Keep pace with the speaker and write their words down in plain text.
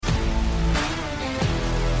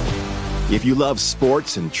If you love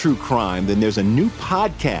sports and true crime, then there's a new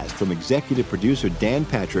podcast from executive producer Dan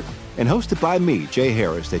Patrick and hosted by me, Jay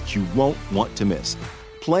Harris, that you won't want to miss.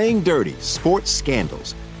 Playing Dirty: Sports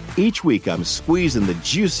Scandals. Each week, I'm squeezing the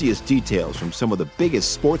juiciest details from some of the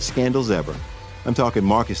biggest sports scandals ever. I'm talking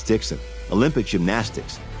Marcus Dixon, Olympic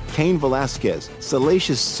gymnastics, Cain Velasquez,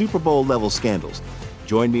 salacious Super Bowl-level scandals.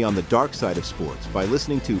 Join me on the dark side of sports by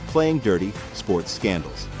listening to Playing Dirty: Sports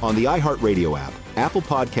Scandals on the iHeartRadio app, Apple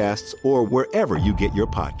Podcasts, or wherever you get your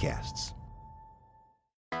podcasts.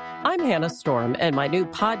 I'm Hannah Storm, and my new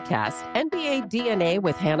podcast, NBA DNA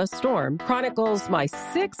with Hannah Storm, chronicles my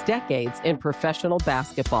 6 decades in professional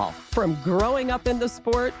basketball. From growing up in the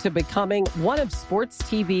sport to becoming one of sports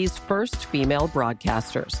TV's first female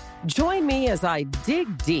broadcasters. Join me as I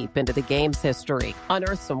dig deep into the game's history,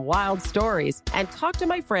 unearth some wild stories, and talk to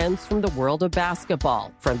my friends from the world of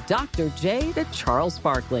basketball, from Dr. J to Charles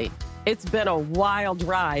Barkley. It's been a wild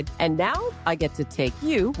ride, and now I get to take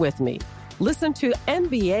you with me. Listen to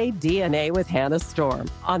NBA DNA with Hannah Storm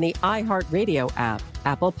on the iHeartRadio app,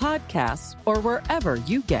 Apple Podcasts, or wherever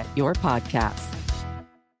you get your podcasts.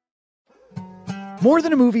 More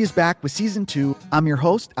Than a Movie is back with Season 2. I'm your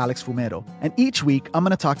host, Alex Fumero, and each week I'm going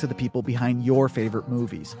to talk to the people behind your favorite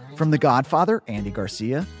movies. From The Godfather, Andy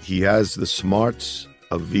Garcia. He has the smarts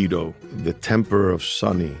of Vito, the temper of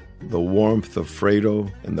Sonny, the warmth of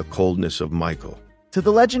Fredo, and the coldness of Michael. To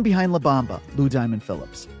the legend behind La Bamba, Lou Diamond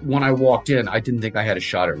Phillips. When I walked in, I didn't think I had a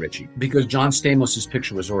shot at Richie because John Stamos'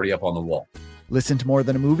 picture was already up on the wall. Listen to More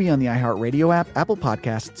Than a Movie on the iHeartRadio app, Apple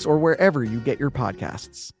Podcasts, or wherever you get your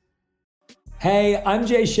podcasts. Hey, I'm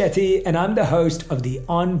Jay Shetty, and I'm the host of the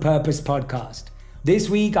On Purpose podcast. This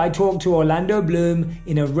week, I talked to Orlando Bloom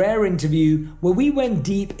in a rare interview where we went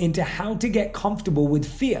deep into how to get comfortable with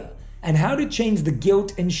fear and how to change the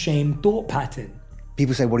guilt and shame thought pattern.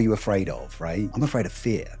 People say, what are you afraid of, right? I'm afraid of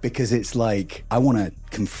fear because it's like I want to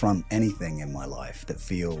confront anything in my life that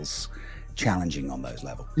feels challenging on those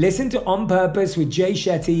levels. Listen to On Purpose with Jay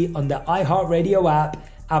Shetty on the iHeartRadio app,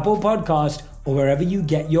 Apple Podcast, or wherever you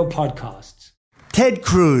get your podcasts. Ted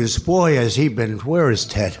Cruz, boy, has he been, where is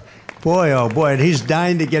Ted? Boy, oh boy, and he's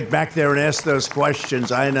dying to get back there and ask those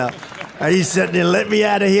questions, I know. He's sitting there, let me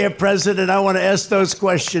out of here, President, I want to ask those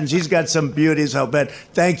questions. He's got some beauties, I'll bet.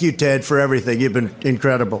 Thank you, Ted, for everything. You've been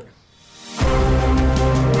incredible.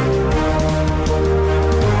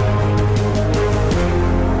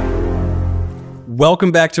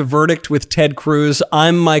 Welcome back to Verdict with Ted Cruz.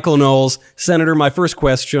 I'm Michael Knowles. Senator, my first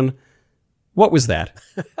question, what was that?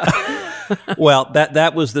 Well,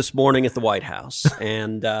 that was this morning at the White House.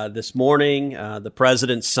 And this morning, the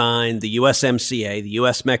president signed the USMCA, the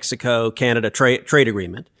U.S.-Mexico-Canada trade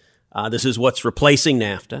agreement. This is what's replacing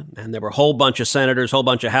NAFTA. And there were a whole bunch of senators, a whole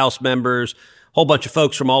bunch of House members, a whole bunch of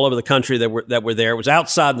folks from all over the country that were there. It was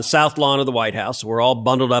outside the South Lawn of the White House. We're all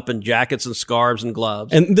bundled up in jackets and scarves and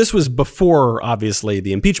gloves. And this was before, obviously,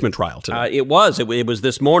 the impeachment trial today. It was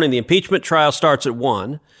this morning. The impeachment trial starts at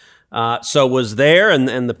 1. So was there,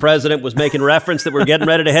 and the president was making reference that we're getting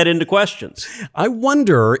ready to head into questions. I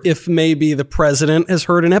wonder if maybe the president has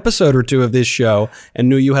heard an episode or two of this show and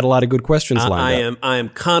knew you had a lot of good questions lined up. I am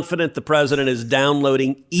confident the president is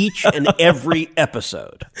downloading each and every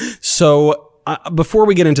episode. So before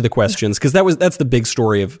we get into the questions, because that's the big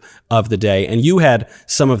story of the day, and you had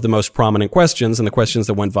some of the most prominent questions and the questions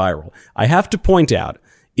that went viral. I have to point out,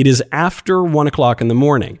 it is after 1 o'clock in the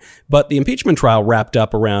morning, but the impeachment trial wrapped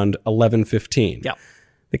up around 11:15. Yep.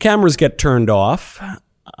 The cameras get turned off.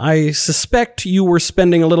 I suspect you were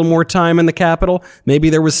spending a little more time in the Capitol. Maybe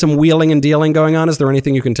there was some wheeling and dealing going on. Is there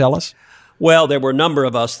anything you can tell us? Well, there were a number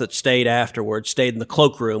of us that stayed afterwards, stayed in the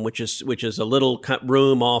cloakroom, which is a little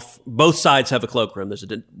room off. Both sides have a cloakroom. There's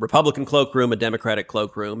a Republican cloakroom, a Democratic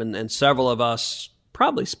cloakroom, and several of us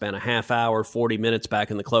probably spent a half hour, 40 minutes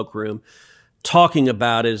back in the cloakroom talking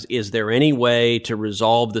about is there any way to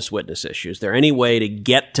resolve this witness issue? Is there any way to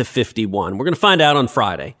get to 51? We're going to find out on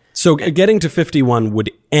Friday. So getting to 51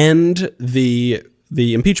 would end the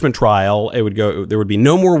impeachment trial. There would be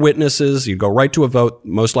no more witnesses. You'd go right to a vote.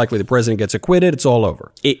 Most likely the president gets acquitted. It's all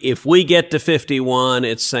over. If we get to 51,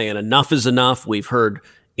 it's saying enough is enough. We've heard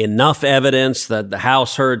enough evidence that the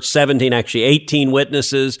House heard 18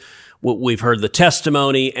 witnesses. We've heard the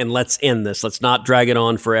testimony, and let's end this. Let's not drag it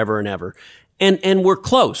on forever and ever. And we're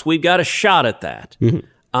close. We've got a shot at that. Mm-hmm.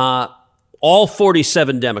 All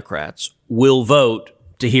 47 Democrats will vote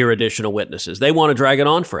to hear additional witnesses. They want to drag it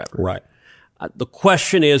on forever. Right. The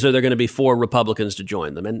question is, are there going to be 4 Republicans to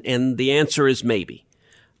join them? And the answer is maybe.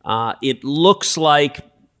 It looks like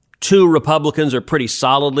 2 Republicans are pretty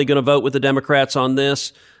solidly going to vote with the Democrats on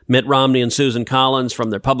this. Mitt Romney and Susan Collins, from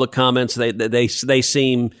their public comments, they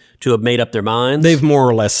seem to have made up their minds. They've more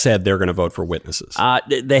or less said they're going to vote for witnesses.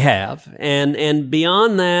 They have, and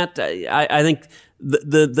beyond that, I think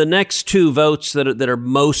the next two votes that are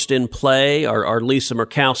most in play are Lisa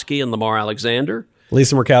Murkowski and Lamar Alexander.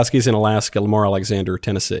 Lisa Murkowski's in Alaska, Lamar Alexander,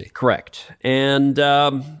 Tennessee. Correct, and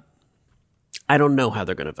I don't know how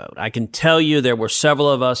they're going to vote. I can tell you there were several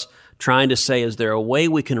of us trying to say, is there a way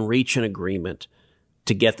we can reach an agreement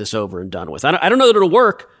to get this over and done with? I don't know that it'll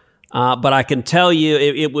work, but I can tell you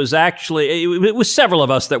it was several of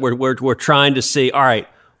us that were trying to see, all right,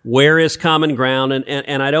 where is common ground?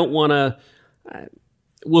 And I don't want to.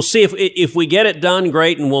 We'll see if we get it done,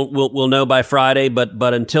 great, and we'll know by Friday.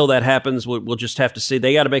 But until that happens, we'll just have to see.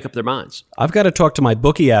 They got to make up their minds. I've got to talk to my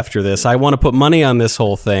bookie after this. I want to put money on this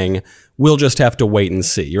whole thing. We'll just have to wait and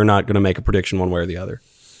see. You're not going to make a prediction one way or the other.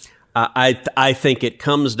 I think it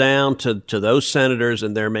comes down to those senators,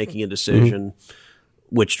 and they're making a decision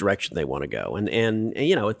which direction they want to go. And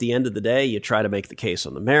at the end of the day, you try to make the case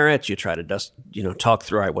on the merits. You try to talk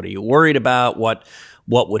through, all right, what are you worried about? What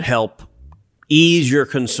would help ease your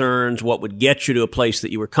concerns? What would get you to a place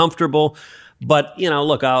that you were comfortable? But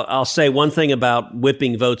look, I'll say one thing about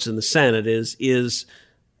whipping votes in the Senate is.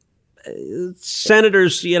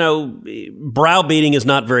 Senators, browbeating is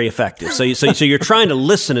not very effective. So you're trying to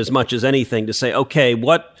listen as much as anything to say, okay,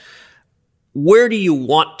 where do you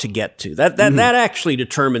want to get to? That actually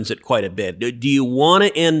determines it quite a bit. Do you want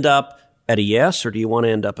to end up at a yes, or do you want to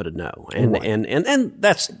end up at a no? And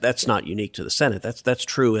that's not unique to the Senate. That's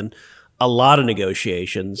true in a lot of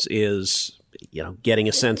negotiations. Is getting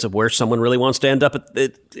a sense of where someone really wants to end up.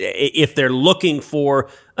 If they're looking for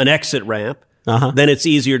an exit ramp. Then it's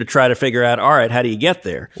easier to try to figure out, all right, how do you get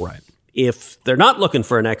there? Right. If they're not looking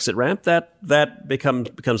for an exit ramp, that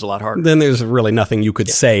becomes a lot harder. Then there's really nothing you could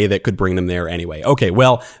say that could bring them there anyway. Okay,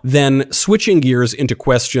 well, then switching gears into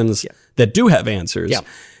questions that do have answers. Yeah.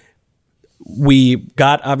 We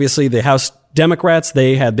got, obviously, the House Democrats,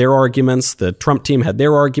 they had their arguments. The Trump team had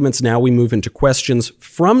their arguments. Now we move into questions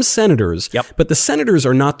from senators. Yep. But the senators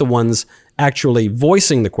are not the ones actually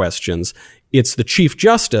voicing the questions. It's the Chief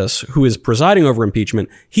Justice who is presiding over impeachment.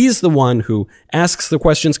 He's the one who asks the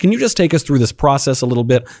questions. Can you just take us through this process a little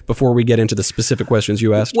bit before we get into the specific questions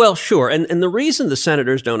you asked? Well, sure. And the reason the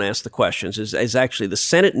senators don't ask the questions is actually the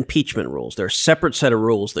Senate impeachment rules. There are a separate set of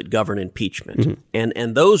rules that govern impeachment. Mm-hmm.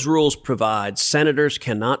 And those rules provide senators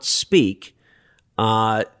cannot speak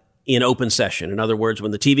in open session. In other words,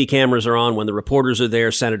 when the TV cameras are on, when the reporters are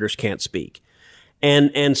there, senators can't speak.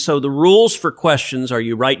 And so the rules for questions are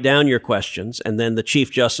you write down your questions and then the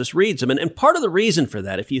Chief Justice reads them. And part of the reason for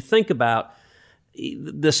that, if you think about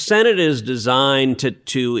the Senate is designed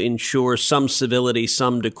to ensure some civility,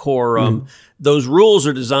 some decorum. Those rules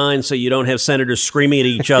are designed so you don't have senators screaming at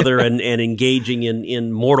each other and engaging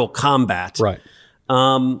in mortal combat. Right.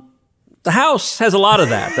 The House has a lot of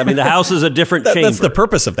that. I mean, the House is a different chamber. That's the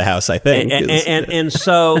purpose of the House, I think. And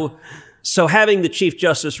so having the Chief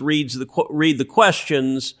Justice read the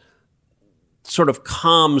questions sort of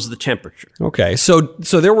calms the temperature. Okay. So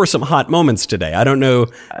there were some hot moments today. I don't know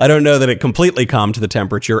that it completely calmed the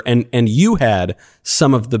temperature, and you had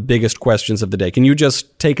some of the biggest questions of the day. Can you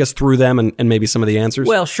just take us through them and maybe some of the answers?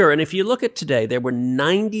 Well, sure. And if you look at today, there were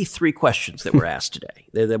 93 questions that were asked today.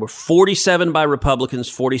 There were 47 by Republicans,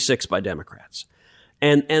 46 by Democrats.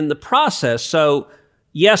 And the process, so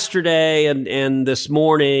yesterday and this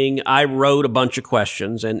morning, I wrote a bunch of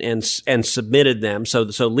questions and submitted them. So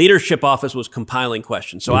Leadership Office was compiling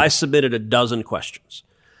questions. So I submitted a dozen questions.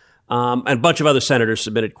 And a bunch of other senators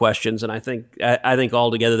submitted questions. And I think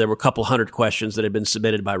altogether there were a couple hundred questions that had been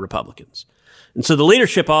submitted by Republicans. And so the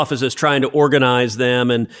Leadership Office is trying to organize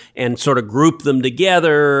them and sort of group them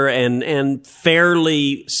together and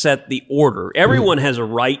fairly set the order. Everyone has a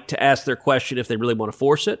right to ask their question if they really want to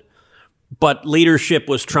force it. But leadership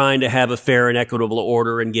was trying to have a fair and equitable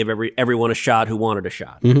order and give everyone a shot who wanted a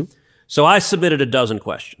shot. Mm-hmm. So I submitted a dozen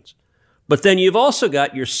questions. But then you've also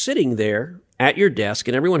you're sitting there at your desk,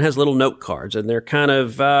 and everyone has little note cards, and they're kind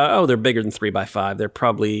of, they're bigger than 3x5. They're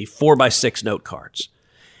probably 4x6 note cards.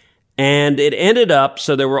 And it ended up,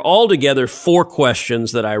 so there were altogether 4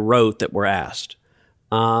 questions that I wrote that were asked.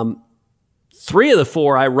 3 of the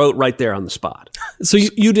 4 I wrote right there on the spot. So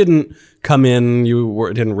you didn't come in,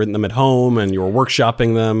 didn't written them at home, and you were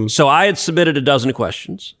workshopping them? So I had submitted a dozen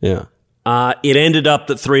questions. Yeah. It ended up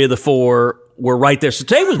that 3 of the 4 were right there. So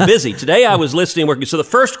today was busy. Today I was listening, working. So the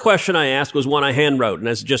first question I asked was one I hand wrote. And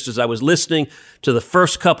as I was listening to the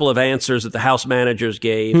first couple of answers that the House managers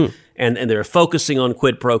gave, and they were focusing on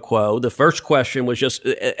quid pro quo, the first question was just,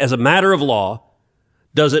 as a matter of law,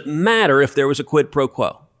 does it matter if there was a quid pro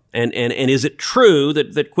quo? And is it true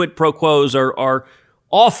that quid pro quos are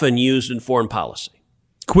often used in foreign policy?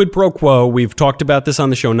 Quid pro quo, we've talked about this on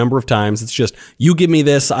the show a number of times. It's just, you give me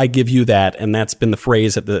this, I give you that. And that's been the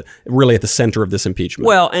phrase really at the center of this impeachment.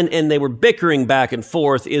 Well, and they were bickering back and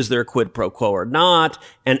forth. Is there a quid pro quo or not?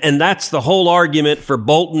 And that's the whole argument for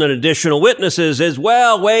Bolton and additional witnesses is,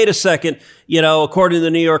 well, wait a second. According to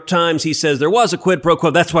the New York Times, he says there was a quid pro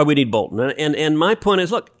quo. That's why we need Bolton. And my point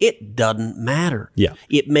is, look, it doesn't matter. Yeah.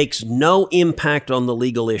 It makes no impact on the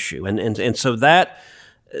legal issue. And so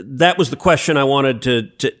that was the question I wanted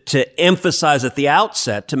to emphasize at the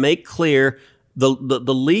outset, to make clear the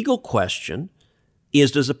legal question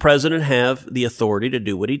is, does the president have the authority to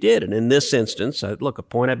do what he did? And in this instance, a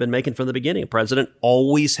point I've been making from the beginning, a president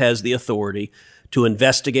always has the authority to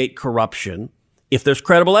investigate corruption if there's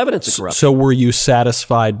credible evidence of corruption. So were you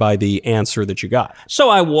satisfied by the answer that you got? So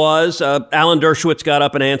I was. Alan Dershowitz got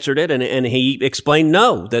up and answered it, and he explained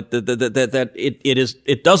no, that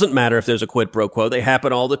it doesn't matter if there's a quid pro quo. They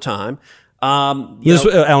happen all the time. Alan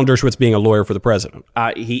Dershowitz being a lawyer for the president.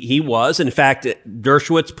 He was. In fact,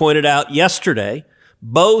 Dershowitz pointed out yesterday,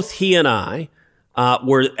 both he and I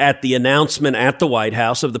were at the announcement at the White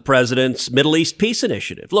House of the president's Middle East Peace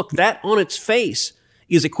Initiative. Look, that on its face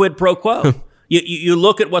is a quid pro quo. You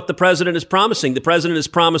look at what the president is promising. The president is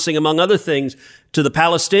promising, among other things, to the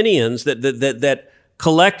Palestinians that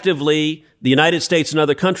collectively the United States and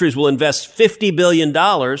other countries will invest $50 billion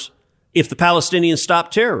if the Palestinians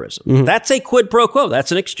stop terrorism. Mm-hmm. That's a quid pro quo.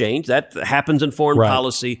 That's an exchange. That happens in foreign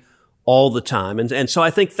policy all the time. And so I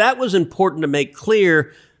think that was important to make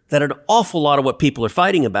clear, that an awful lot of what people are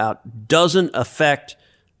fighting about doesn't affect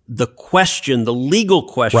the question, the legal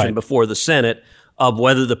question before the Senate, of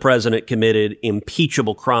whether the president committed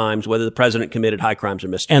impeachable crimes, whether the president committed high crimes or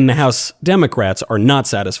misdemeanors. And the House Democrats are not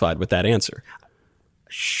satisfied with that answer.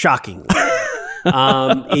 Shockingly.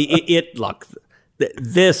 Look,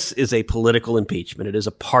 this is a political impeachment. It is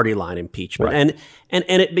a party line impeachment. Right.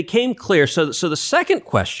 And it became clear. So the second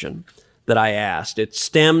question that I asked, it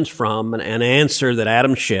stemmed from an answer that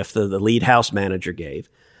Adam Schiff, the lead House manager, gave,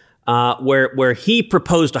 where he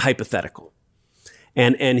proposed a hypothetical.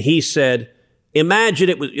 And he said, imagine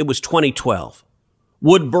it was 2012.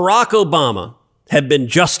 Would Barack Obama have been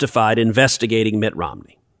justified investigating Mitt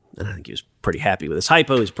Romney? And I think he was pretty happy with his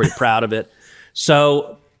hypo. He was pretty proud of it.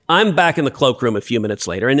 So I'm back in the cloakroom a few minutes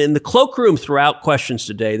later. And in the cloakroom throughout questions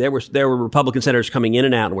today, there were Republican senators coming in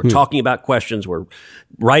and out, and we're talking about questions, we're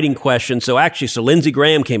writing questions. So Lindsey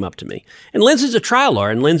Graham came up to me. And Lindsey's a trial lawyer,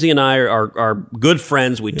 and Lindsey and I are good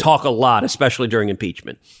friends. We talk a lot, especially during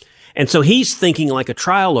impeachment. And so he's thinking like a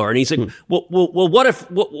trial lawyer, and he said, "Well, what if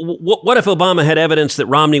Obama had evidence that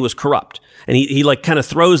Romney was corrupt?" And he like kind of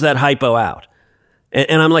throws that hypo out,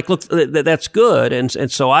 and I'm like, "Look, that's good." And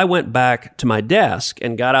so I went back to my desk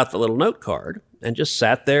and got out the little note card and just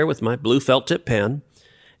sat there with my blue felt tip pen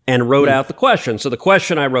and wrote out the question. So the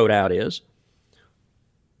question I wrote out is,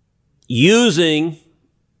 using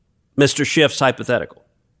Mr. Schiff's hypothetical,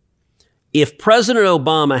 if President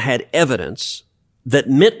Obama had evidence that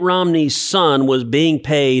Mitt Romney's son was being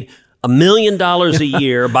paid $1 million a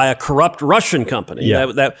year by a corrupt Russian company,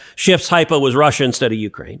 that Schiff's hypo was Russia instead of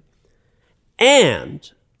Ukraine,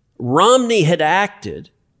 and Romney had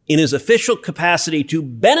acted in his official capacity to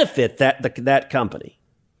benefit that company,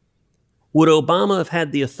 would Obama have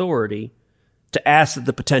had the authority to ask that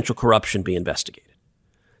the potential corruption be investigated?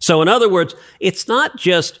 So in other words, it's not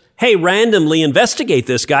just, hey, randomly investigate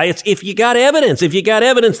this guy. It's if you got evidence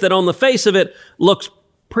that on the face of it looks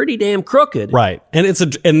pretty damn crooked. Right. And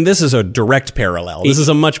this is a direct parallel. This is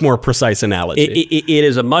a much more precise analogy. It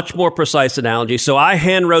is a much more precise analogy. So I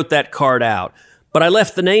hand wrote that card out, but I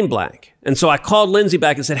left the name blank. And so I called Lindsey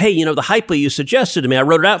back and said, hey, the hypo you suggested to me, I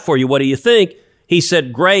wrote it out for you. What do you think? He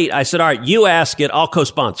said, great. I said, all right, you ask it. I'll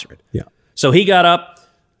co-sponsor it. Yeah. So he got up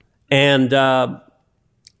and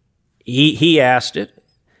he asked it.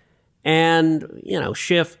 And,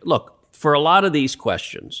 Schiff, look, for a lot of these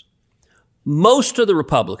questions, most of the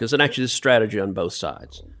Republicans, and actually this strategy on both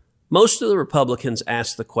sides, most of the Republicans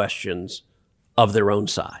ask the questions of their own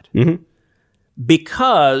side. Mm-hmm.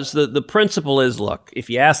 Because the principle is, look, if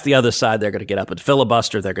you ask the other side, they're going to get up and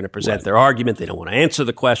filibuster, they're going to present their argument, they don't want to answer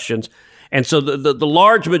the questions. And so the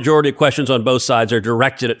large majority of questions on both sides are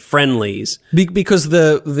directed at friendlies. Because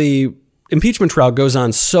the impeachment trial goes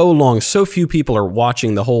on so long, so few people are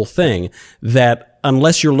watching the whole thing, that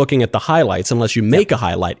unless you're looking at the highlights, unless you make a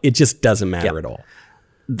highlight, it just doesn't matter at all.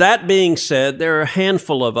 That being said, there are a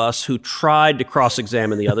handful of us who tried to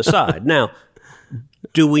cross-examine the other side. Now,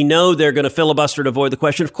 do we know they're going to filibuster to avoid the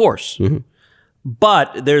question? Of course. Mm-hmm.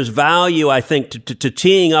 But there's value, I think, to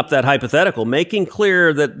teeing up that hypothetical, making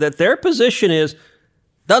clear that their position is,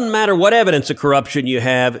 doesn't matter what evidence of corruption you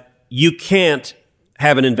have, you can't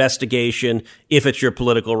have an investigation if it's your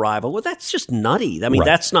political rival. Well, that's just nutty. I mean,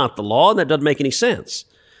 That's not the law, and that doesn't make any sense.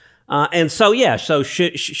 So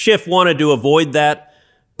Schiff wanted to avoid that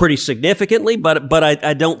pretty significantly, but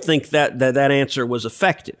I don't think that answer was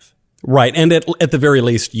effective. Right. And at the very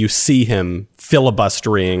least, you see him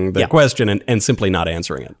filibustering the question and simply not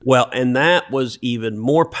answering it. Well, and that was even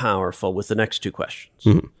more powerful with the next two questions.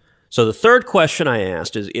 Mm-hmm. So the third question I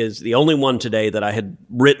asked is the only one today that I had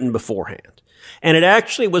written beforehand. And it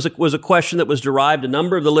actually was a question that was derived a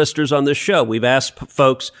number of the listeners on this show. We've asked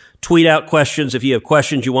folks, tweet out questions if you have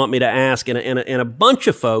questions you want me to ask. And a bunch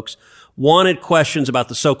of folks wanted questions about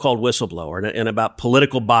the so-called whistleblower and about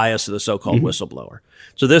political bias of the so-called whistleblower.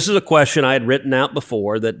 So this is a question I had written out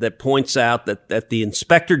before that points out that the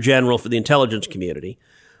Inspector General for the intelligence community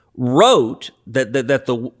wrote that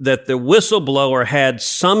the whistleblower had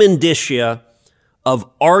some indicia of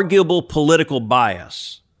arguable political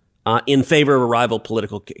bias in favor of a rival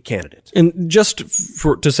political candidate. And just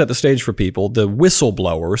to set the stage for people, the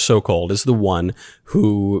whistleblower, so-called, is the one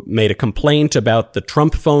who made a complaint about the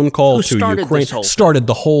Trump phone call to Ukraine, started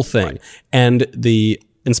the whole thing. Right. And the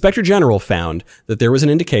Inspector General found that there was an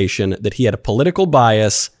indication that he had a political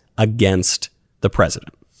bias against the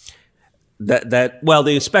president. Well,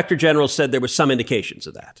 the Inspector General said there were some indications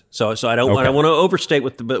of that. So I don't want to overstate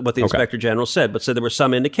what the Inspector General said, but said there were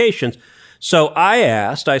some indications. So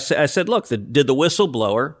I said, look, did the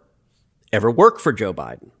whistleblower ever work for Joe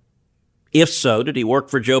Biden? If so, did he work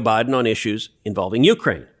for Joe Biden on issues involving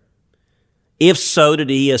Ukraine? If so, did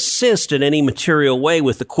he assist in any material way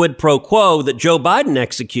with the quid pro quo that Joe Biden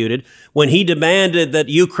executed when he demanded that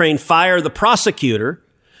Ukraine fire the prosecutor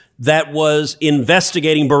that was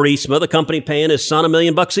investigating Burisma, the company paying his son $1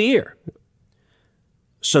 million a year?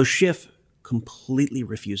 So Schiff completely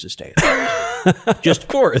refuses to answer. Just, of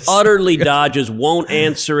course, utterly dodges, won't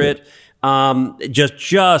answer it. Nothing.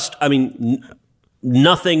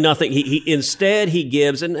 He instead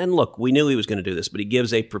gives, and look, we knew he was going to do this, but he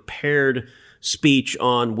gives a prepared speech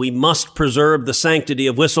on we must preserve the sanctity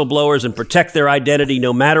of whistleblowers and protect their identity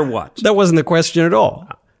no matter what. That wasn't the question at all.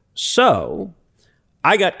 So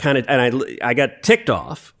I got I got ticked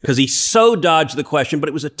off because he so dodged the question, but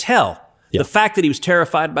it was a tell. Yeah. The fact that he was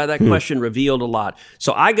terrified by that question revealed a lot.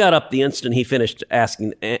 So I got up the instant he finished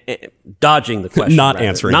dodging the question. Not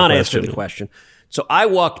answering the question. So I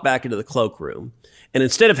walked back into the cloakroom, and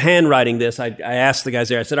instead of handwriting this, I asked the guys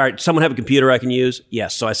there, I said, all right, someone have a computer I can use?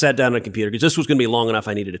 Yes. So I sat down on a computer because this was going to be long enough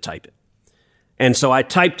I needed to type it. And so I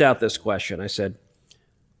typed out this question. I said,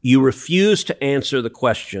 you refuse to answer the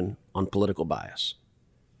question on political bias.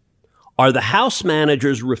 Are the House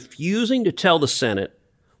managers refusing to tell the Senate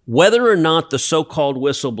whether or not the so-called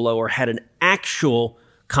whistleblower had an actual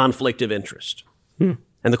conflict of interest? And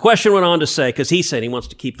the question went on to say, because he said he wants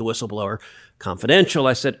to keep the whistleblower confidential,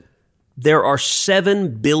 I said, there are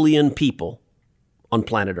 7 billion people on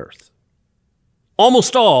planet Earth.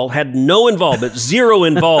 Almost all had no involvement, zero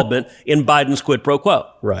involvement in Biden's quid pro quo.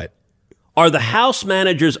 Right. Are the House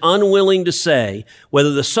managers unwilling to say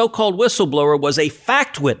whether the so-called whistleblower was a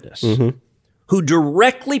fact witness who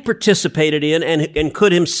directly participated in and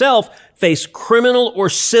could himself face criminal or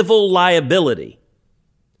civil liability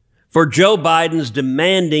for Joe Biden's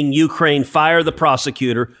demanding Ukraine fire the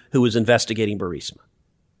prosecutor who was investigating Burisma?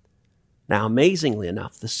 Now, amazingly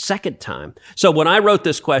enough, the second time. So when I wrote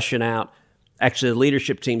this question out, actually the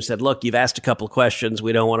leadership team said, look, you've asked a couple of questions.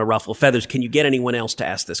 We don't want to ruffle feathers. Can you get anyone else to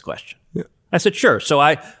ask this question? Yeah. I said, sure. So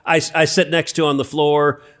I sit next to on the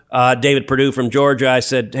floor David Perdue from Georgia. I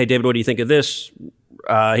said, hey, David, what do you think of this?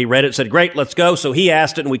 He read it, said, great, let's go. So he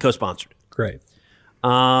asked it, and we co-sponsored it. Great.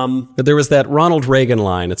 But there was that Ronald Reagan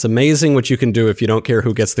line. It's amazing what you can do if you don't care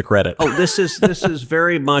who gets the credit. Oh, this is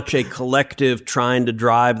very much a collective trying to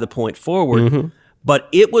drive the point forward. But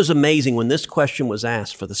it was amazing when this question was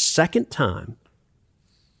asked for the second time,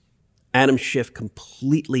 Adam Schiff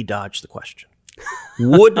completely dodged the question.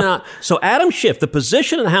 Would not. So Adam Schiff, the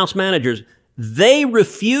position of the House managers, they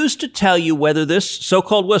refuse to tell you whether this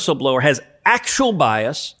so-called whistleblower has actual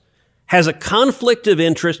bias, has a conflict of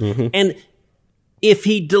interest, and if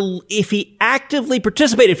he actively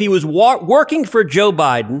participated, if he was working for Joe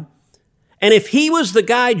Biden, and if he was the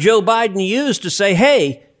guy Joe Biden used to say,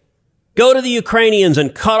 hey, go to the Ukrainians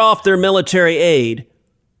and cut off their military aid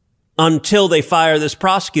until they fire this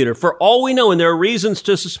prosecutor. For all we know, and there are reasons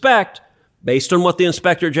to suspect, based on what the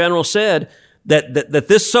Inspector General said, that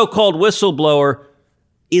this so-called whistleblower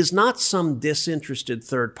is not some disinterested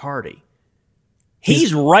third party.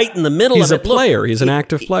 He's right in the middle of it. He's a player. He's an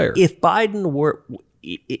active player.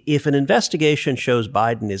 If an investigation shows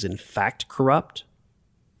Biden is in fact corrupt,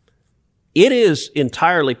 it is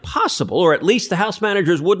entirely possible, or at least the House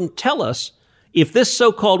managers wouldn't tell us, if this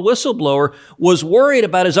so-called whistleblower was worried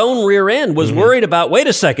about his own rear end, was worried about, wait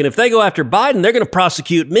a second, if they go after Biden, they're going to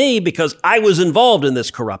prosecute me because I was involved in this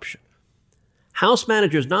corruption. House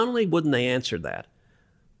managers, not only wouldn't they answer that,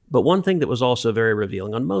 but one thing that was also very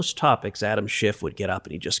revealing, on most topics, Adam Schiff would get up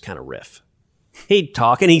and he'd just kind of riff. He'd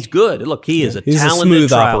talk, and he's good. Look, he is a talented smooth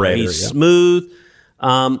trial operator. He's smooth.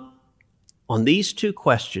 On these two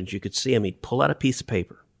questions, you could see him. He'd pull out a piece of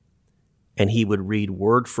paper, and he would read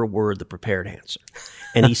word for word the prepared answer.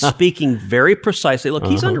 And he's speaking very precisely. Look,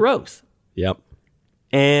 he's under oath. Yep.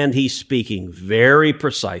 And he's speaking very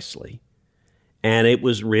precisely. And it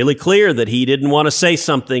was really clear that he didn't want to say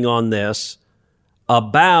something on this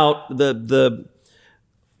about the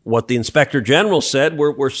what the Inspector General said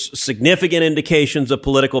were significant indications of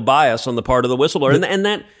political bias on the part of the whistleblower.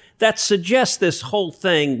 And that suggests this whole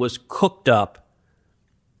thing was cooked up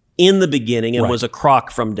in the beginning and was a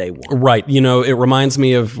crock from day one. Right. You know, it reminds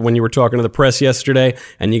me of when you were talking to the press yesterday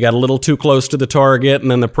and you got a little too close to the target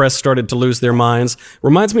and then the press started to lose their minds.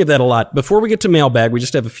 Reminds me of that a lot. Before we get to mailbag, we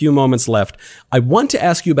just have a few moments left. I want to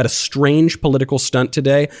ask you about a strange political stunt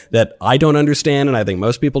today that I don't understand and I think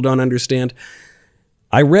most people don't understand.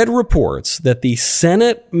 I read reports that the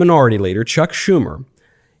Senate Minority Leader, Chuck Schumer,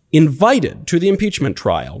 invited to the impeachment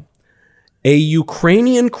trial a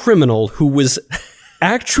Ukrainian criminal who was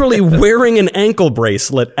actually wearing an ankle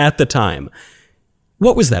bracelet at the time.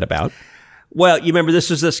 What was that about? Well, you remember this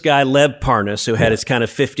was this guy, Lev Parnas, who had his kind of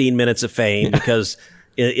 15 minutes of fame because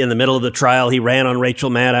in the middle of the trial, he ran on Rachel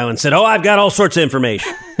Maddow and said, I've got all sorts of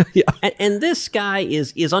information. And this guy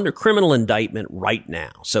is under criminal indictment right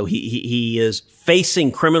now. So he is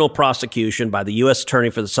facing criminal prosecution by the U.S. Attorney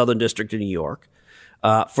for the Southern District of New York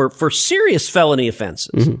for serious felony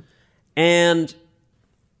offenses. And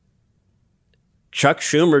Chuck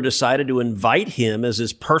Schumer decided to invite him as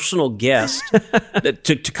his personal guest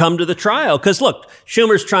to come to the trial. Because, look,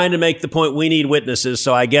 Schumer's trying to make the point we need witnesses,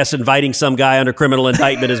 so I guess inviting some guy under criminal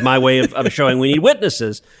indictment is my way of showing we need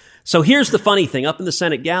witnesses. So here's the funny thing. Up in the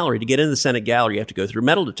Senate gallery, to get into the Senate gallery, you have to go through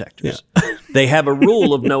metal detectors. Yeah. They have a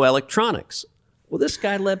rule of no electronics. Well, this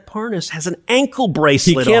guy, Lev Parnas, has an ankle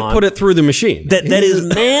bracelet on. He can't put it through the machine. That is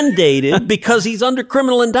mandated because he's under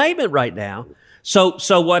criminal indictment right now.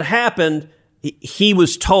 So what happened, he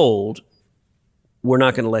was told, we're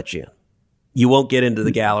not going to let you in. You won't get into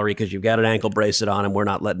the gallery because you've got an ankle bracelet on and we're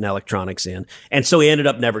not letting electronics in. And so he ended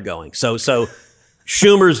up never going. So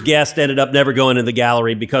Schumer's guest ended up never going in the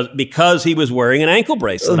gallery because he was wearing an ankle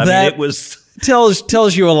bracelet. I mean, it was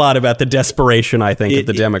tells you a lot about the desperation, I think, of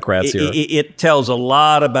the Democrats here. It tells a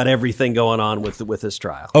lot about everything going on with this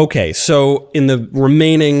trial. Okay, so in the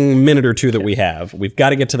remaining minute or two that we have, we've got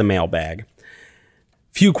to get to the mailbag.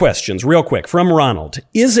 Few questions, real quick, from Ronald.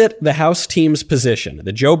 Is it the House team's position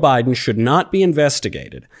that Joe Biden should not be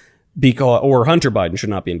investigated or Hunter Biden should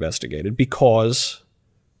not be investigated because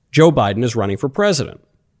Joe Biden is running for president,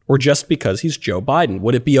 or just because he's Joe Biden?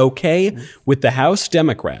 Would it be okay with the House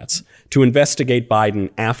Democrats to investigate Biden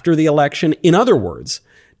after the election? In other words,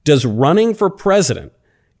 does running for president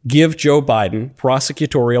give Joe Biden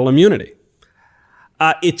prosecutorial immunity?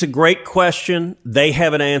 It's a great question. They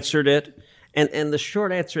haven't answered it. And the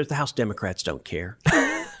short answer is the House Democrats don't care.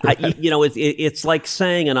 It's like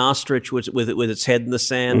saying an ostrich with its head in the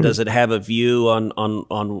sand. Does it have a view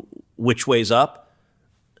on which way's up?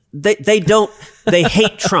 They don't. They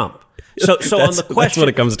hate Trump. So on the question, that's what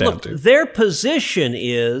it comes down to. Their position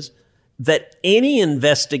is that any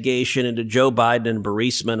investigation into Joe Biden and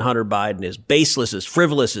Burisma and Hunter Biden is baseless, is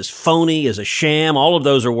frivolous, is phony, is a sham. All of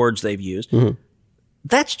those are words they've used.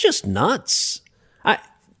 That's just nuts.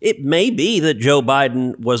 It may be that Joe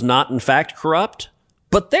Biden was not, in fact, corrupt,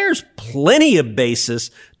 but there's plenty of basis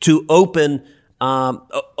to open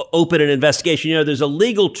an investigation. You know, there's a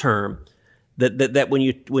legal term that when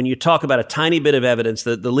you talk about a tiny bit of evidence,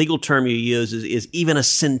 the legal term you use is even a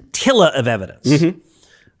scintilla of evidence.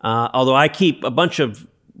 Although I keep a bunch of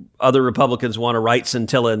other Republicans want to write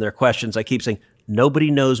scintilla in their questions, I keep saying,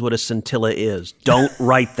 nobody knows what a scintilla is. Don't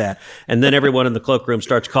write that. And then everyone in the cloakroom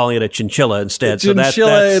starts calling it a chinchilla instead.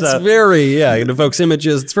 It's very, it evokes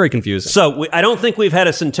images. It's very confusing. So I don't think we've had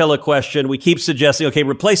a scintilla question. We keep suggesting, okay,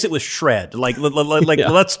 replace it with shred.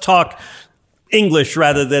 Let's talk English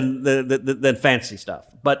rather than fancy stuff.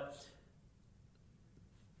 But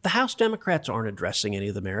the House Democrats aren't addressing any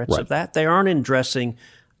of the merits of that. They aren't addressing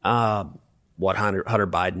what Hunter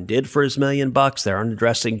Biden did for his $1 million. They aren't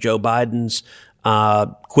addressing Joe Biden's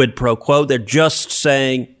quid pro quo. They're just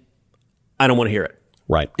saying, I don't want to hear it.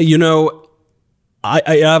 Right. You know,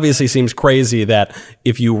 it obviously seems crazy that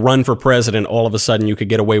if you run for president, all of a sudden you could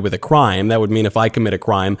get away with a crime. That would mean if I commit a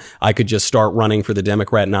crime, I could just start running for the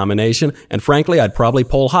Democrat nomination. And frankly, I'd probably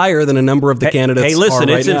poll higher than a number of the candidates. Hey, listen,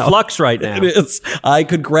 are right it's now. in flux right now. I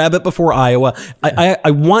could grab it before Iowa.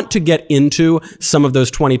 I want to get into some of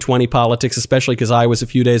those 2020 politics, especially because Iowa's a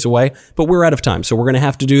few days away, but we're out of time. So we're going to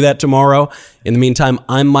have to do that tomorrow. In the meantime,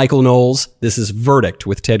 I'm Michael Knowles. This is Verdict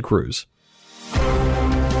with Ted Cruz.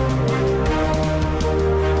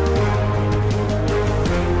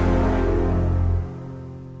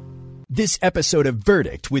 This episode of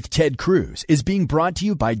Verdict with Ted Cruz is being brought to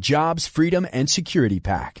you by Jobs, Freedom, and Security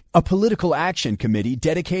PAC, a political action committee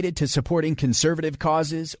dedicated to supporting conservative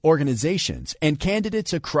causes, organizations, and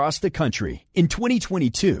candidates across the country. In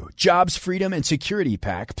 2022, Jobs, Freedom, and Security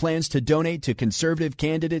PAC plans to donate to conservative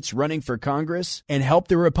candidates running for Congress and help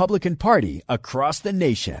the Republican Party across the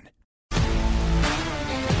nation.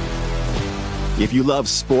 If you love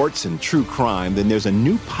sports and true crime, then there's a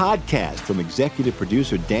new podcast from executive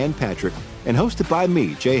producer Dan Patrick and hosted by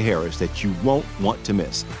me, Jay Harris, that you won't want to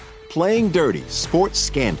miss. Playing Dirty: Sports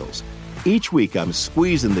Scandals. Each week, I'm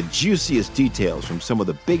squeezing the juiciest details from some of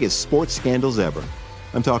the biggest sports scandals ever.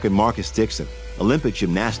 I'm talking Marcus Dixon, Olympic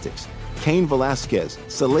gymnastics, Cain Velasquez,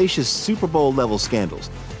 salacious Super Bowl-level scandals.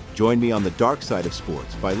 Join me on the dark side of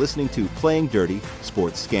sports by listening to Playing Dirty: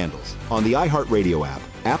 Sports Scandals on the iHeartRadio app,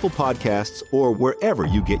 Apple Podcasts, or wherever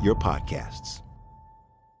you get your podcasts.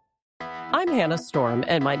 I'm Hannah Storm,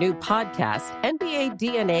 and my new podcast, NBA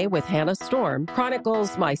DNA with Hannah Storm,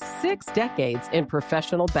 chronicles my 6 decades in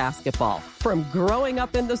professional basketball. From growing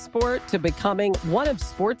up in the sport to becoming one of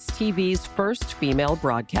sports TV's first female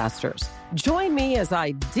broadcasters. Join me as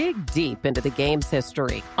I dig deep into the game's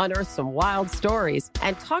history, unearth some wild stories,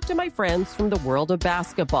 and talk to my friends from the world of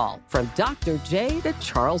basketball, from Dr. J to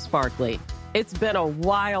Charles Barkley. It's been a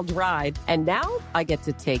wild ride, and now I get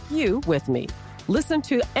to take you with me. Listen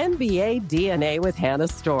to NBA DNA with Hannah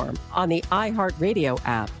Storm on the iHeartRadio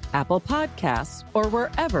app, Apple Podcasts, or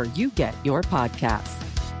wherever you get your podcasts.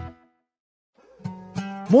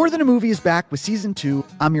 More Than a Movie is back with Season 2.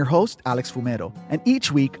 I'm your host, Alex Fumero, and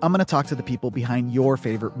each week I'm going to talk to the people behind your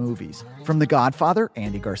favorite movies. From The Godfather,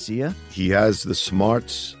 Andy Garcia. He has the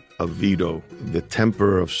smarts of Vito, the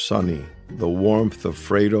temper of Sonny, the warmth of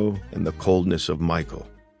Fredo, and the coldness of Michael.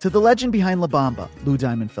 To the legend behind La Bamba, Lou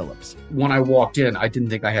Diamond Phillips. When I walked in, I didn't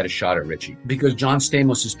think I had a shot at Richie because John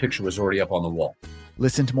Stamos' picture was already up on the wall.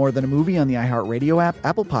 Listen to More Than a Movie on the iHeartRadio app,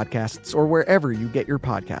 Apple Podcasts, or wherever you get your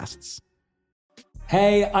podcasts.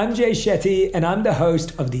 Hey, I'm Jay Shetty, and I'm the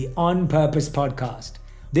host of the On Purpose podcast.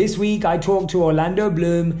 This week, I talked to Orlando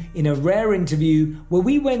Bloom in a rare interview where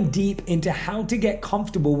we went deep into how to get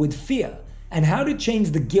comfortable with fear and how to change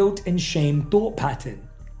the guilt and shame thought pattern.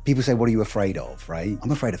 People say, what are you afraid of, right? I'm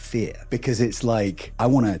afraid of fear because it's like I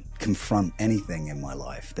want to confront anything in my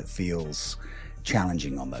life that feels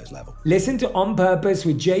challenging on those levels. Listen to On Purpose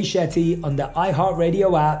with Jay Shetty on the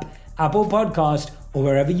iHeartRadio app, Apple Podcast, or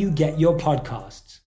wherever you get your podcasts.